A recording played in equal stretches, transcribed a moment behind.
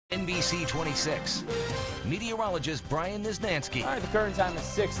NBC 26. Meteorologist Brian Niznansky. All right, the current time is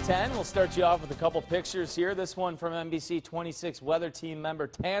 6:10. We'll start you off with a couple pictures here. This one from NBC 26 weather team member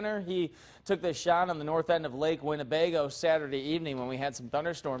Tanner. He took this shot on the north end of Lake Winnebago Saturday evening when we had some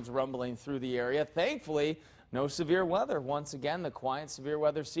thunderstorms rumbling through the area. Thankfully, no severe weather. Once again, the quiet severe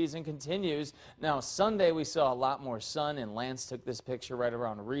weather season continues. Now, Sunday we saw a lot more sun, and Lance took this picture right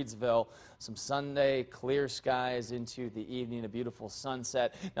around Reedsville. Some Sunday clear skies into the evening, a beautiful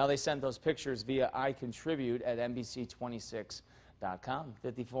sunset. Now, they sent those pictures via iContribute at NBC26.com.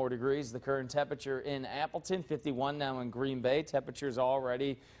 54 degrees, the current temperature in Appleton, 51 now in Green Bay. Temperatures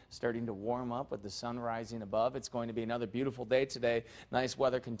already starting to warm up with the sun rising above. It's going to be another beautiful day today. Nice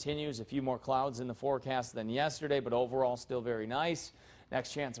weather continues. A few more clouds in the forecast than yesterday, but overall still very nice.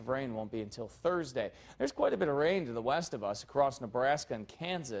 Next chance of rain won't be until Thursday. There's quite a bit of rain to the west of us across Nebraska and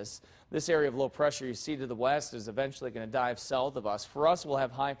Kansas. This area of low pressure you see to the west is eventually going to dive south of us. For us, we'll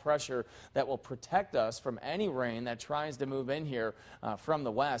have high pressure that will protect us from any rain that tries to move in here from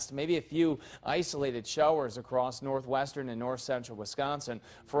the west. Maybe a few isolated showers across northwestern and north central Wisconsin.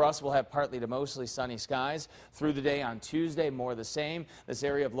 For us, we'll have partly to mostly sunny skies. Through the day on Tuesday, more the same. This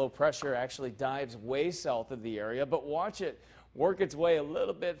area of low pressure actually dives way south of the area, but watch it work its way a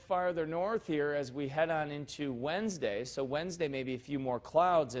little bit farther north here as we head on into Wednesday. So Wednesday, maybe a few more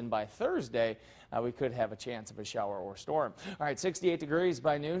clouds, and by Thursday, we could have a chance of a shower or storm. All right, 68 degrees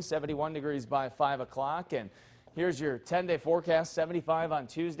by noon, 71 degrees by 5 o'clock, and here's your 10-day forecast. 75 on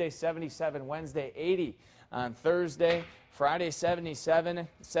Tuesday, 77 Wednesday, 80 on Thursday. Friday, 77,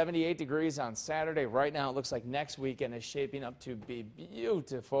 78 degrees on Saturday. Right now, it looks like next weekend is shaping up to be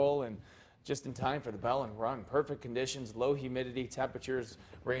beautiful and just in time for the bell and run. Perfect conditions, low humidity, temperatures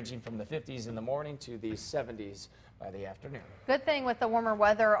ranging from the 50s in the morning to the 70s by the afternoon. Good thing with the warmer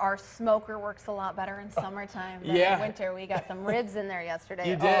weather, our smoker works a lot better in summertime than in winter. We got some ribs in there yesterday.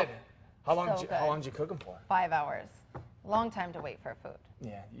 You did? How long did you cook them for? 5 hours. Long time to wait for food.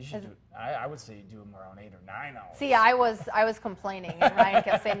 Yeah, you should do it. I would say you do them around 8 or 9 hours. See, I was complaining, and Ryan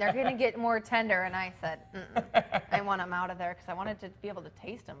kept saying they're going to get more tender, and I said, I want them out of there because I wanted to be able to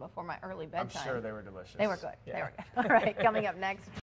taste them before my early bedtime. I'm sure they were delicious. They were good. Yeah. They were good. All right, coming up next.